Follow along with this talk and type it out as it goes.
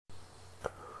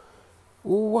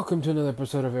Welcome to another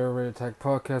episode of Air Raid Attack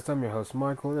Podcast. I'm your host,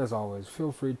 Michael, and as always,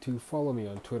 feel free to follow me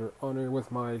on Twitter, On Air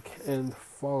with Mike, and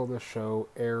follow the show,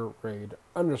 Air Raid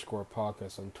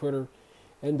 _podcast on Twitter.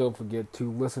 And don't forget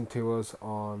to listen to us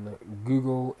on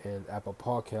Google and Apple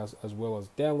Podcasts, as well as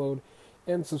download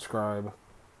and subscribe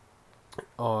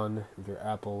on your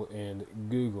Apple and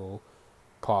Google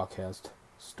podcast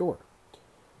store.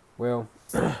 Well,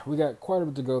 we got quite a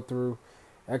bit to go through.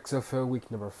 XFL week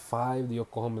number 5, the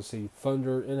Oklahoma City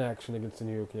Thunder in action against the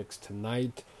New York Knicks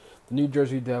tonight. The New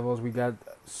Jersey Devils, we got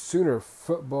Sooner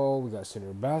football, we got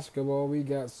Sooner basketball, we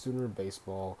got Sooner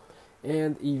baseball,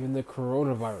 and even the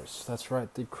coronavirus. That's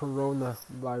right, the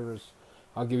coronavirus.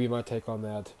 I'll give you my take on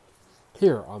that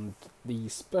here on the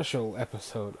special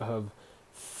episode of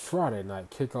Friday Night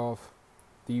Kickoff,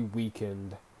 the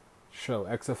weekend show.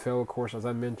 XFL, of course, as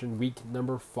I mentioned, week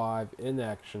number 5 in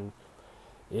action.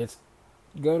 It's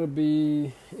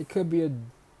it could be a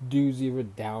doozy of a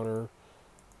downer.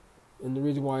 And the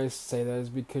reason why I say that is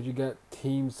because you got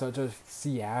teams such as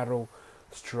Seattle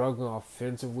struggling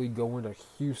offensively going to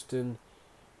Houston.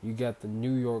 You got the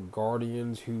New York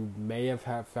Guardians who may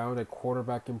have found a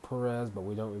quarterback in Perez, but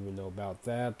we don't even know about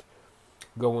that.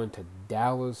 Going to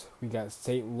Dallas. We got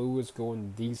St. Louis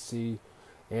going to DC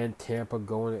and Tampa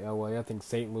going to LA. I think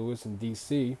St. Louis and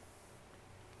DC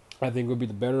would be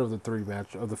the better of the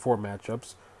four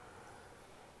matchups.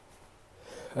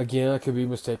 Again, I could be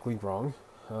mistakenly wrong.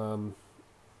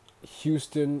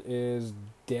 Houston is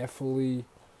definitely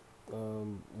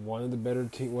one of the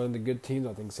good teams.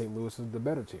 I think St. Louis is the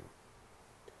better team.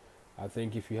 I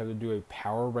think if you have to do a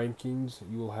power rankings,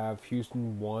 you will have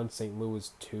Houston 1, St.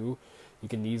 Louis 2. You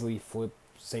can easily flip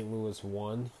St. Louis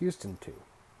 1, Houston 2.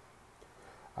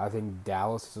 I think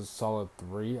Dallas is a solid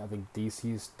 3. I think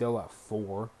DC is still at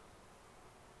 4.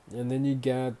 And then you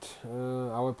got,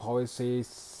 I would probably say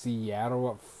Seattle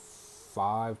at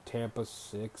 5, Tampa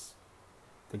 6,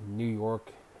 I think New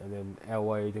York, and then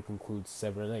LA to conclude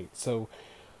 7 and 8. So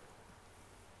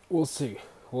we'll see.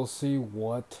 We'll see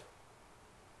what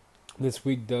this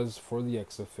week does for the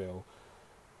XFL.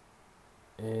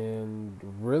 And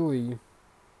really,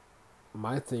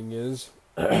 my thing is,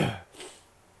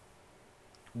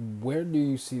 where do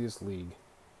you see this league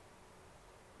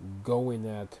going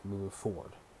at moving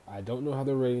forward? I don't know how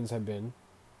the ratings have been.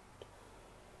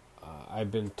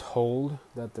 I've been told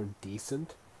that they're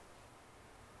decent.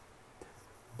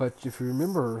 But if you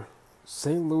remember,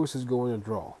 St. Louis is going to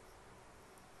draw.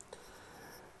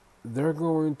 They're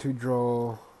going to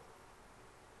draw,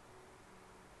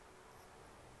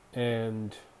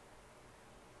 and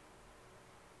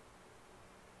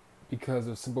because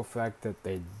of the simple fact that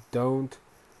they don't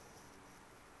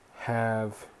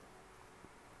have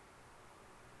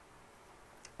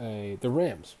the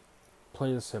Rams,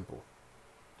 plain and simple.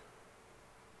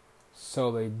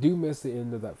 So they do miss the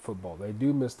end of that football. They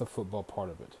do miss the football part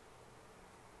of it.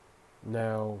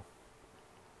 Now,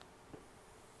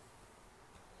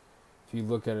 if you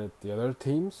look at it, the other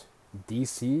teams,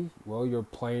 DC, well, you're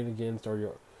playing against or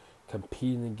you're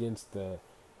competing against the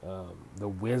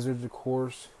Wizards, of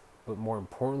course, but more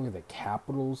importantly, the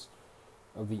Capitals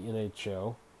of the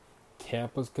NHL.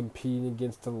 Tampa's competing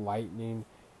against the Lightning.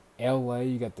 LA,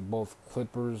 you got both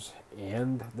Clippers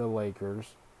and the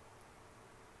Lakers.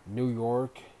 New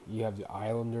York, you have the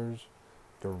Islanders,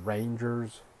 the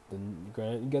Rangers,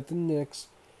 you got the Knicks,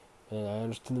 and I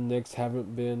understand the Knicks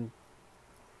haven't been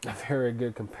a very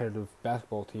good competitive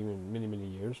basketball team in many, many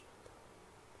years.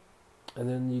 And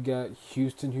then you got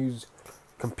Houston, who's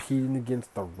competing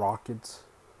against the Rockets,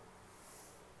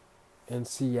 and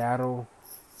Seattle.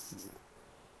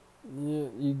 Yeah,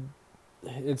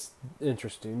 it's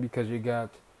interesting because you got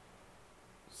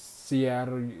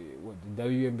Seattle, the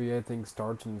WNBA I think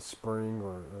starts in the spring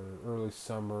or early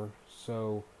summer,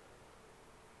 so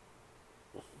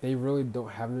they really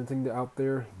don't have anything out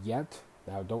there yet.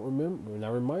 Now,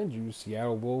 remind you,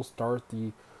 Seattle will start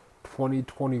the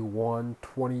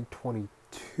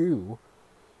 2021-2022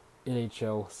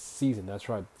 NHL season. That's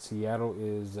right, Seattle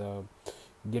is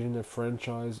getting a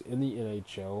franchise in the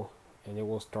NHL, and it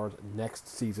will start next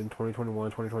season,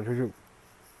 2021-2022.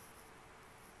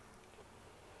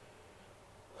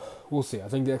 We'll see. I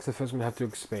think the XFL is going to have to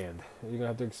expand. You're going to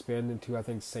have to expand into, I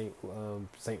think, St.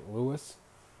 Louis.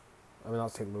 I mean,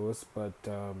 not St. Louis, but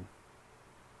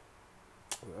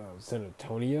San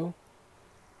Antonio,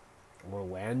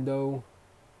 Orlando,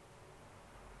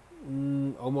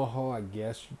 Omaha, I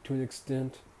guess, to an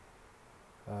extent.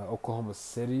 Oklahoma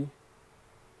City.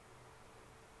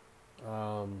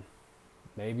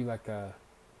 Maybe like a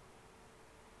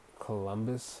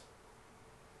Columbus.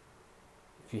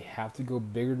 If you have to go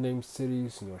bigger name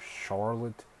cities,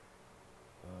 Charlotte,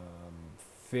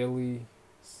 Philly,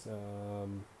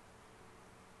 um,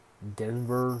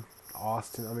 Denver,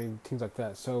 Austin. I mean, teams like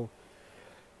that. So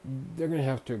they're gonna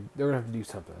have to do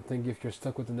something. I think if you're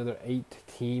stuck with another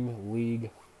 8-team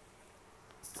league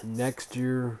next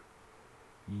year,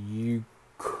 you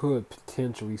could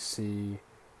potentially see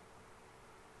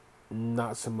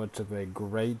not so much of a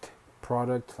great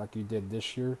product like you did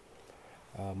this year.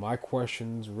 My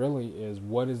questions really is,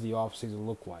 what does the offseason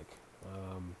look like?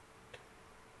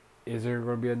 Is there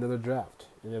going to be another draft?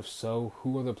 And if so,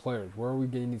 who are the players? Where are we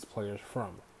getting these players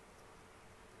from?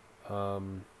 I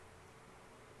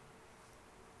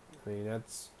mean,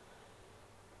 that's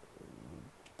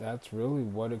really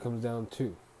what it comes down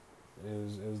to,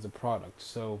 is the product.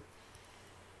 So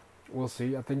we'll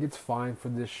see. I think it's fine for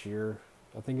this year.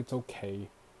 I think it's okay.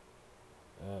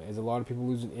 Is a lot of people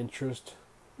losing interest?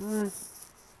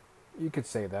 You could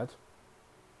say that,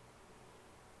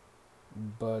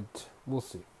 but we'll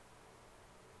see.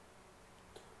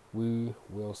 We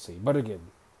will see. But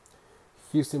again,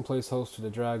 Houston plays host to the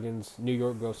Dragons. New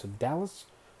York goes to Dallas.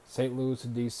 St. Louis to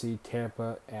DC.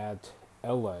 Tampa at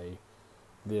LA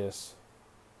this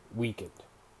weekend.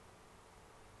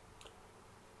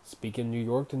 Speaking of New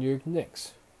York, the New York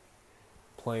Knicks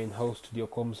playing host to the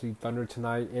Oklahoma City Thunder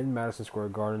tonight in Madison Square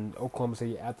Garden. Oklahoma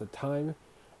City at the time,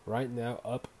 right now,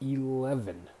 up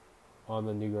 11 on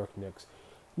the New York Knicks.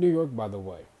 New York, by the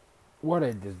way, what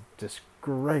a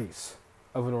disgrace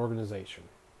of an organization.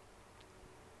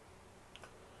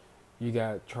 You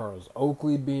got Charles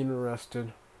Oakley being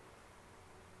arrested.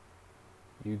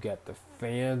 You got the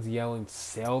fans yelling,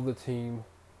 "Sell the team."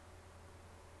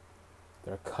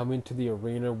 They're coming to the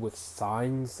arena with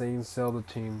signs saying "Sell the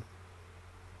team."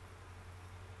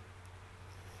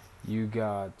 You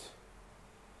got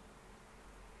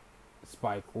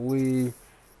Spike Lee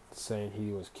saying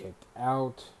he was kicked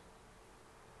out,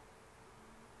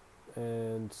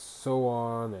 and so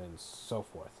on and so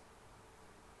forth.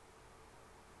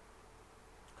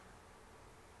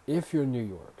 If you're New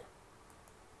York,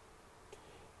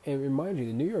 and remind you,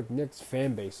 the New York Knicks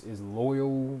fan base is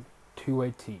loyal to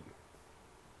a T.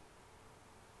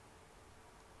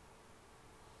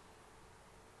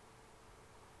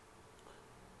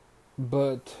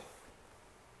 But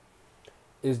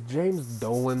is James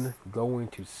Dolan going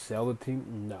to sell the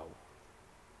team? No.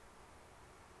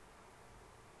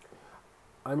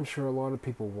 I'm sure a lot of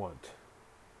people want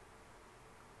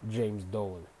James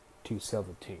Dolan to sell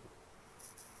the team.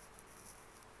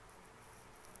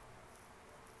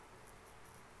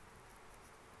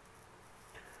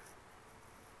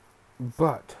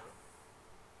 But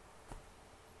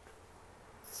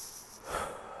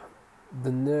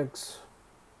the Knicks,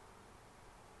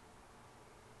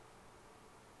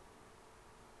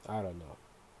 I don't know.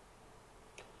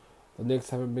 The Knicks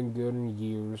haven't been good in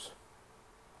years.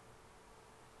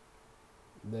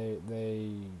 They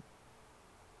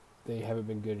haven't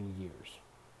been good in years.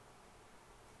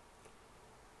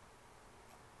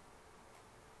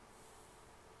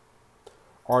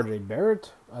 RJ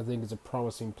Barrett, I think, is a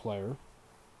promising player.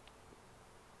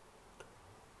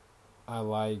 I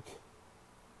like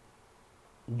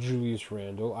Julius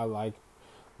Randle. I like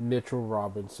Mitchell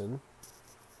Robinson.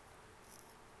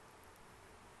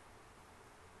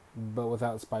 But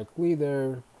without Spike Lee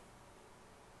there,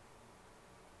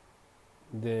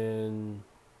 then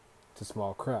it's a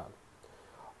small crowd.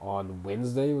 On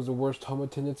Wednesday, it was the worst home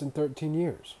attendance in 13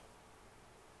 years.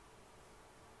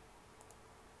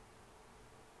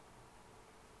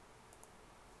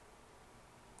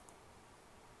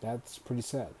 That's pretty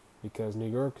sad, because New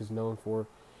York is known for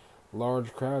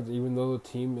large crowds, even though the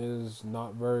team is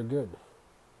not very good.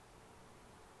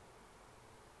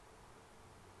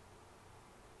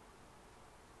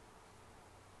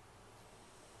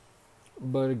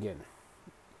 But again,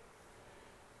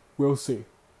 we'll see.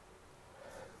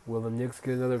 Will the Knicks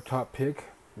get another top pick?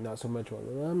 Not so much.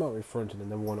 I'm not referring to the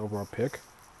number one overall pick,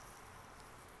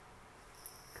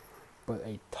 but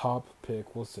a top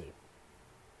pick. We'll see.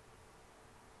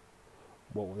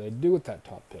 What will they do with that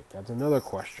top pick? That's another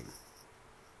question.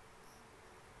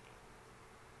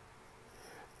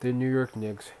 The New York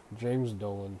Knicks, James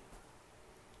Dolan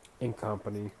and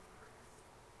company.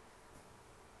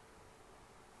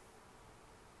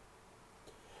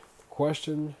 The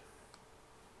question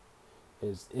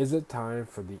is it time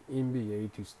for the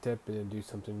NBA to step in and do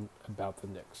something about the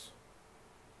Knicks?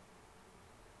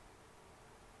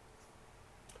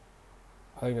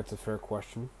 I think that's a fair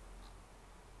question,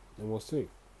 and we'll see.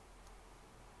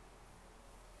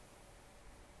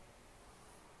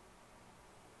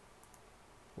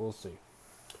 We'll see.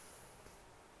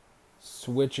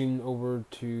 Switching over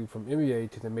from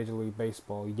NBA to the Major League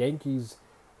Baseball, Yankees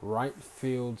right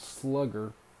field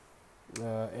slugger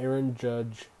Aaron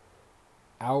Judge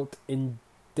out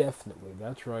indefinitely.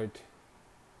 That's right.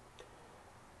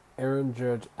 Aaron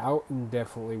Judge out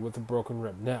indefinitely with a broken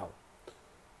rib. Now,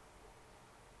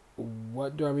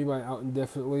 what do I mean by out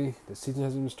indefinitely? The season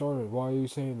hasn't even started. Why are you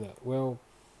saying that? Well,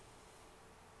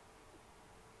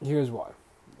 here's why.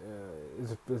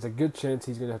 There's a good chance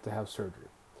he's going to have surgery.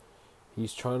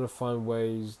 He's trying to find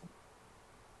ways.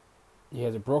 He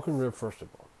has a broken rib, first of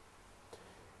all.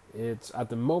 It's at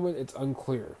the moment it's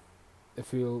unclear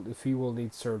if he will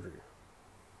need surgery,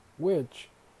 which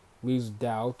leaves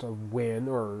doubt of when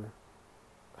or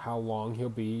how long he'll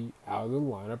be out of the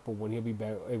lineup or when he'll be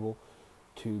able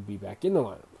to be back in the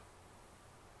lineup.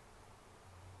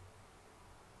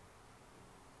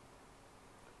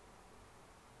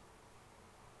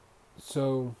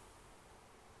 So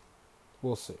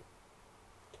we'll see.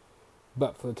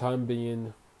 But for the time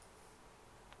being,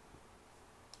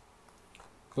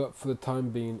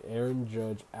 Aaron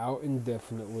Judge out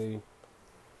indefinitely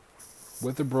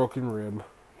with a broken rib.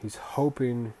 He's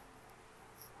hoping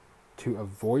to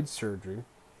avoid surgery.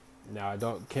 Now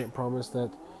can't promise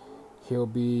that he'll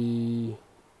be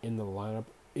in the lineup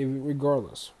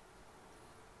regardless.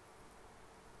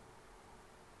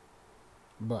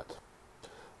 But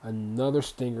another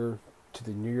stinger to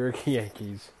the New York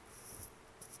Yankees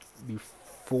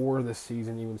before the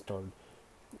season even started.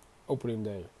 Opening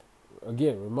day.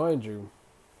 Again, remind you,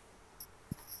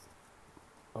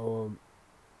 that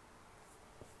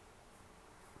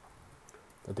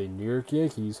the New York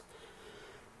Yankees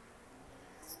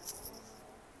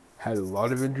had a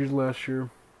lot of injuries last year.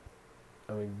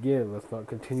 I mean, again, let's not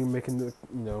continue making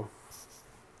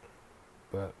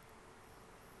but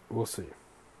we'll see.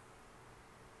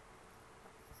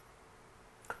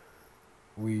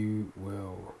 We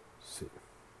will see.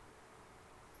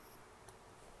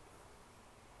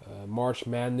 March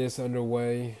Madness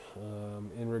underway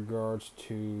in regards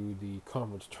to the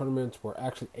conference tournaments. We're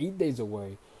actually 8 days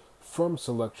away from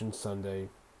Selection Sunday.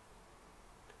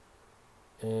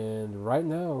 And right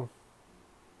now,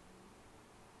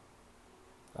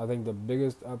 I think the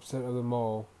biggest upset of them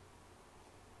all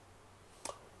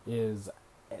is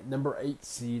at number 8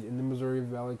 seed in the Missouri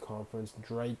Valley Conference,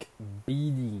 Drake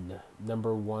beating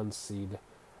number 1 seed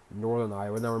Northern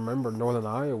Iowa. Now remember, Northern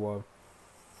Iowa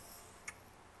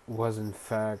was in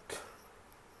fact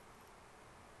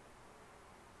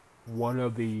one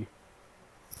of the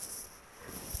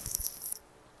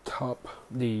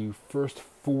first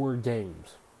 4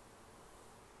 games.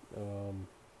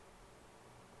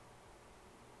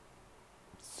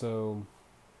 So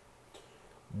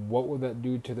what will that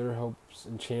do to their hopes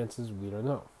and chances? We don't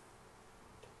know.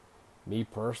 Me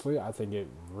personally, I think it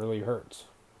really hurts.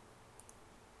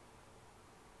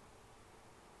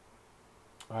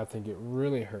 I think it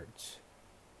really hurts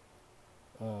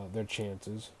their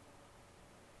chances.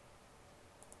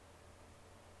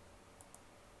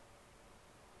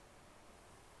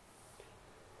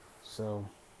 So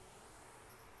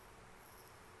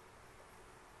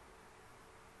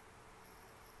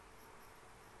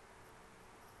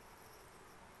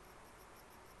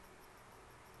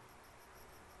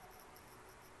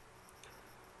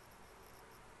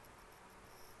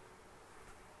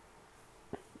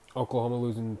Oklahoma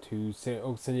losing to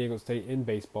San Diego State in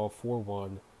baseball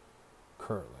 4-1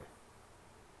 currently.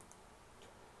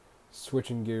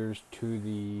 Switching gears to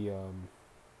the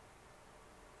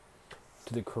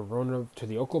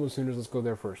Oklahoma Sooners. Let's go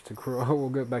there first. We'll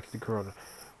get back to the Corona.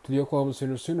 To the Oklahoma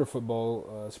Sooners Sooner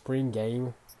football spring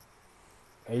game,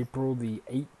 April the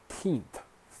 18th,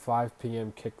 5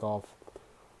 p.m. kickoff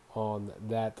on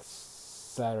that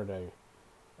Saturday.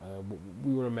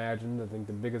 We would imagine, I think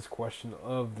the biggest question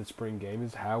of the spring game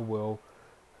is how will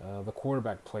the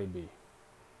quarterback play be?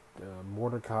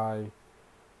 Mordecai,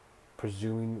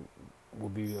 presuming, will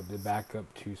be the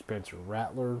backup to Spencer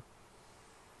Rattler.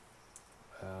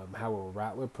 How will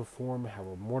Rattler perform? How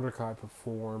will Mordecai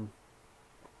perform?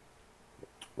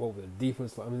 What will the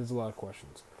defense? I mean, there's a lot of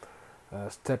questions.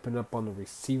 Stepping up on the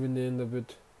receiving end of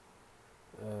it,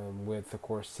 with, of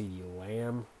course, CeeDee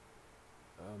Lamb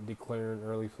declaring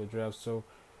early for the draft. So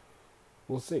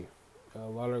we'll see. A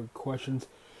lot of questions.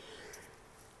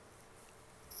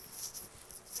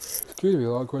 Excuse me, a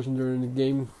lot of questions during the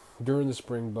game, during the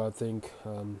spring, but I think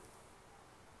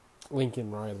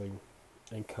Lincoln Riley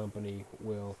and company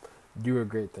will do a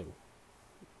great thing.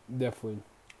 Definitely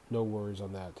no worries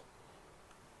on that.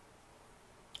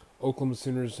 Oklahoma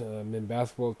Sooners men's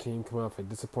basketball team coming off a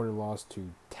disappointing loss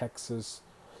to Texas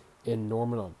in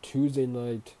Norman on Tuesday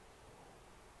night.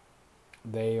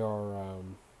 They are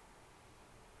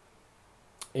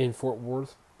in Fort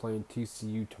Worth playing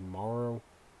TCU tomorrow.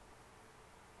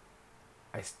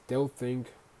 I still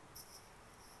think,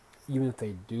 even if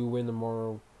they do win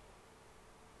tomorrow,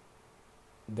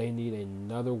 they need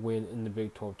another win in the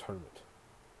Big 12 tournament.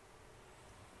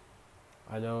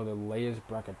 I know the latest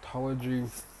bracketology,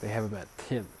 they have them at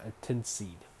 10, a 10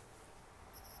 seed.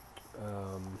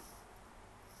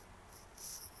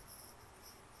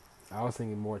 I was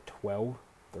thinking more 12,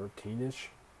 13-ish,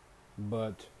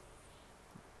 but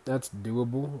that's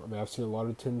doable. I mean, I've seen a lot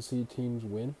of 10 seed teams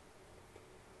win.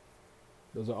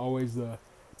 Those are always the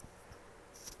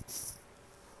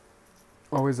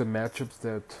matchups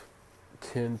that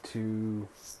tend to,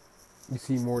 you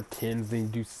see more 10s than you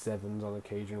do 7s on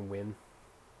occasion win.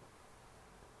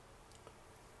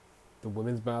 The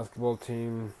women's basketball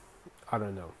team, I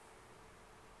don't know.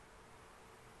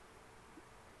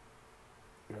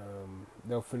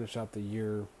 They'll finish out the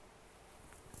year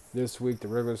this week, the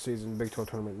regular season, Big 12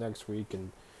 tournament next week,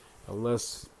 and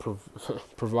unless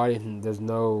providing there's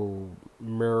no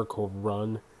miracle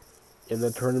run in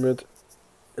the tournament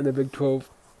in the Big 12,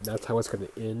 that's how it's going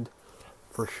to end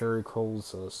for Sherry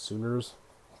Cole's Sooners.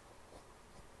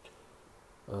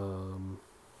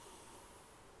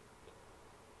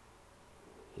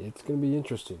 It's going to be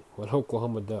interesting what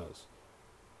Oklahoma does.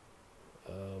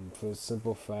 For the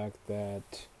simple fact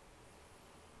that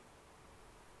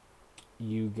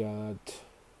you got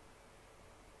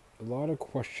a lot of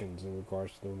questions in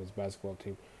regards to the women's basketball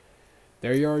team.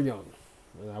 They are young,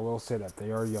 and I will say that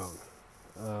they are young.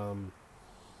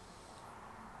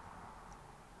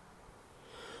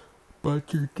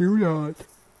 But you do not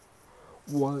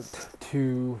want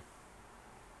to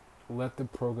let the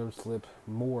program slip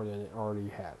more than it already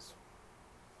has.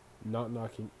 Not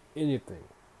knocking anything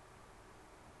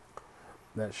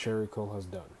that Sherry Cole has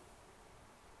done.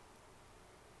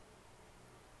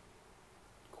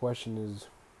 Question is,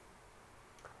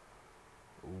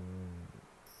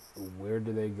 where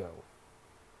do they go?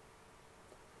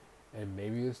 And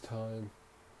maybe it's time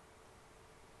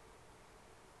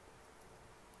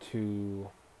to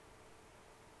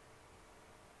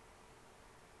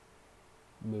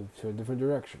move to a different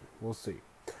direction. We'll see.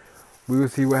 We will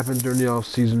see what happens during the off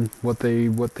season, what they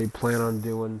plan on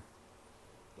doing.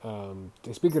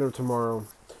 Speaking of tomorrow,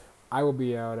 I will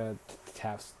be out at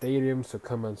Taft Stadium, so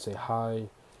come and say hi.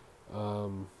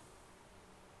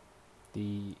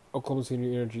 The Oklahoma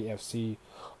City Energy FC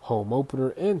home opener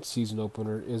and season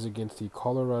opener is against the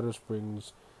Colorado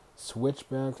Springs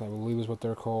Switchbacks, I believe is what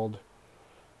they're called.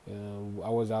 I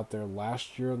was out there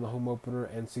last year in the home opener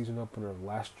and season opener of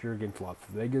last year against Las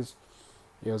Vegas.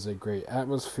 It was a great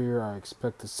atmosphere. I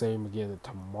expect the same again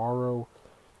tomorrow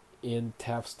in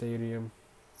Taft Stadium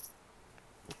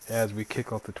as we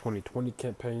kick off the 2020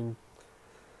 campaign.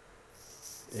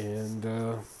 And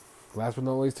last but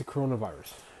not least, the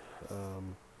coronavirus.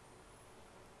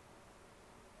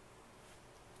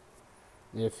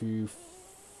 If you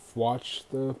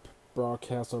watched the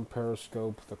broadcast on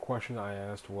Periscope, the question I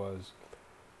asked was,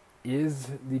 is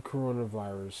the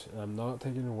coronavirus, and I'm not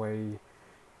taking away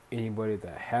anybody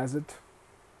that has it,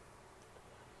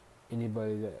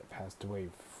 anybody that passed away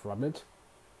from it,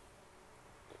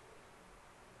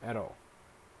 at all.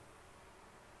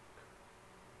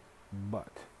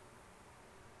 But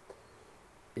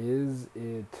is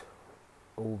it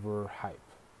overhype?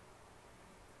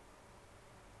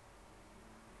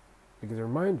 Because I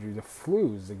remind you, the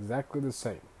flu is exactly the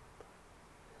same.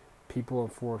 People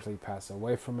unfortunately pass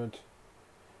away from it.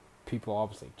 People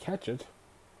obviously catch it.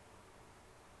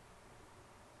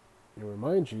 And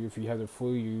remind you, if you have the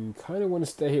flu, you kind of want to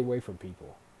stay away from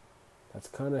people. That's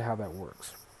kind of how that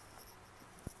works.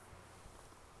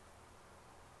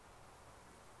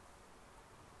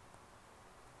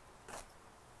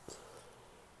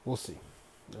 We'll see.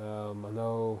 I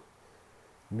know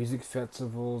music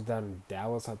festivals down in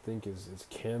Dallas, I think, is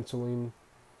canceling.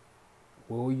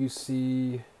 Will you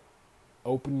see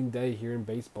opening day here in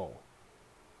baseball?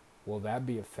 Will that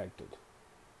be affected?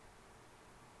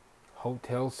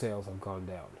 Hotel sales have gone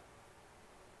down.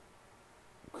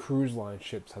 Cruise line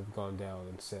ships have gone down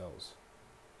in sales.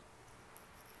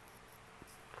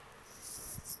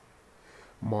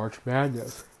 March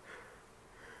Madness.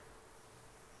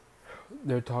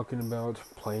 They're talking about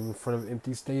playing in front of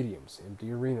empty stadiums,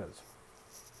 empty arenas.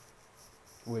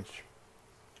 Which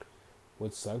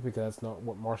would suck because that's not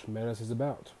what March Madness is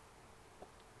about.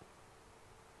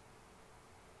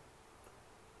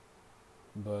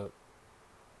 But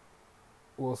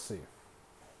we'll see.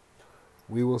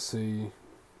 We will see.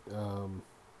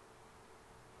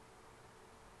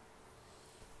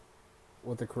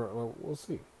 We'll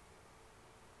see.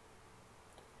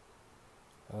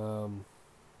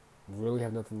 really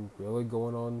have nothing really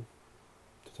going on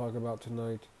to talk about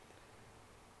tonight.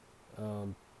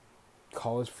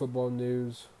 College football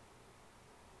news.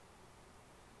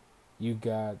 You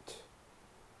got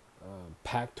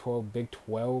Pac-12, Big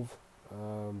 12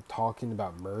 talking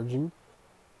about merging.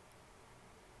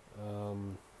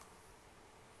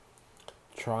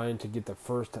 Trying to get the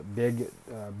first big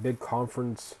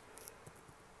conference.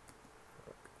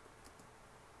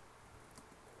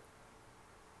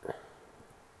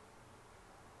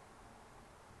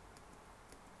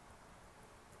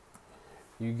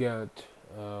 You got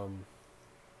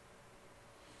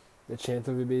the chance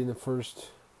of it being the first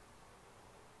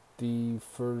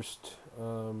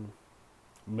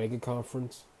mega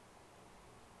conference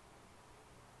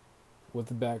with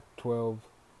the Pac-12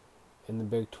 and the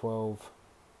Big 12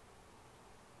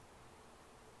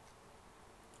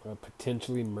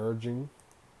 potentially merging.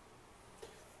 I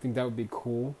think that would be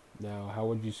cool. Now, how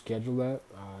would you schedule that?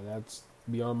 That's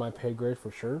beyond my pay grade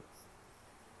for sure.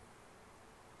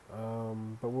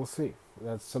 But we'll see.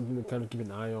 That's something to kind of keep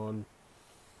an eye on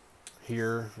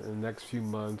here in the next few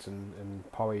months and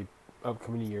probably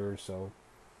upcoming year or so.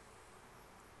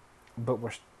 But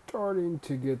we're starting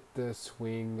to get the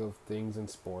swing of things in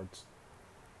sports.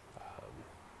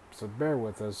 So bear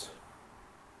with us.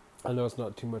 I know it's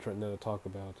not too much right now to talk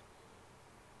about.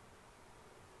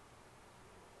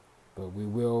 But we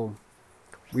will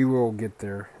get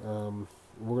there.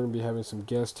 We're going to be having some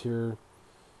guests here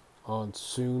on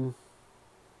soon.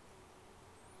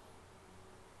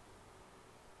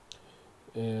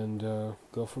 And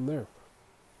go from there.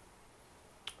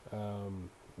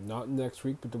 Not next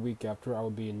week, but the week after, I will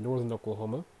be in northern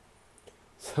Oklahoma.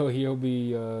 So he'll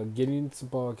be getting some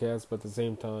podcasts, but at the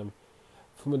same time,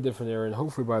 from a different area. And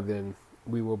hopefully by then,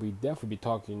 we will definitely be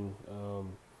talking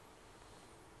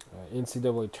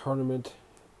NCAA tournament,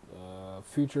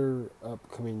 future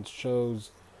upcoming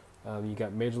shows. You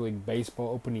got Major League Baseball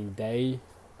opening day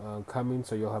coming,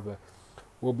 so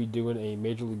we'll be doing a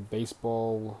Major League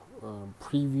Baseball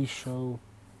preview show,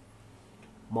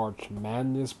 March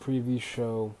Madness preview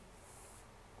show,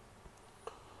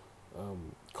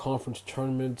 conference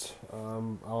tournament.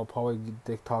 I'll probably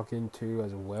be talking to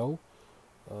as well,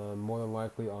 more than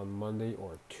likely on Monday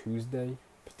or Tuesday,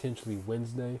 potentially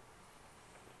Wednesday.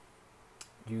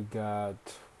 You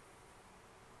got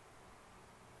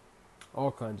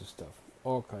all kinds of stuff.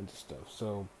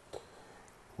 So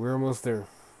we're almost there.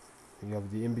 You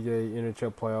have the NBA,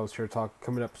 NHL playoffs here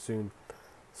coming up soon.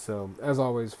 So as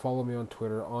always, follow me on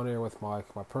Twitter, On Air with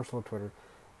Mike, my personal Twitter.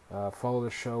 Follow the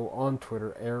show on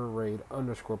Twitter,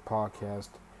 airraid_podcast,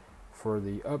 for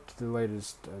the up to the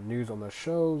latest news on the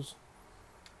shows,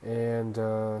 and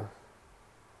so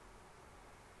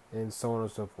on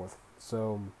and so forth.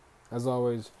 So as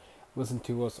always, listen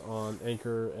to us on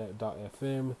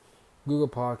Anchor.fm, Google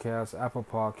Podcasts, Apple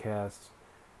Podcasts,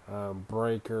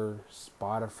 Breaker,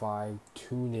 Spotify,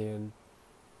 TuneIn,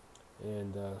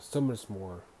 and so much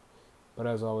more. But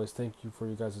as always, thank you for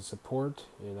you guys' support,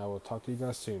 and I will talk to you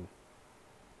guys soon.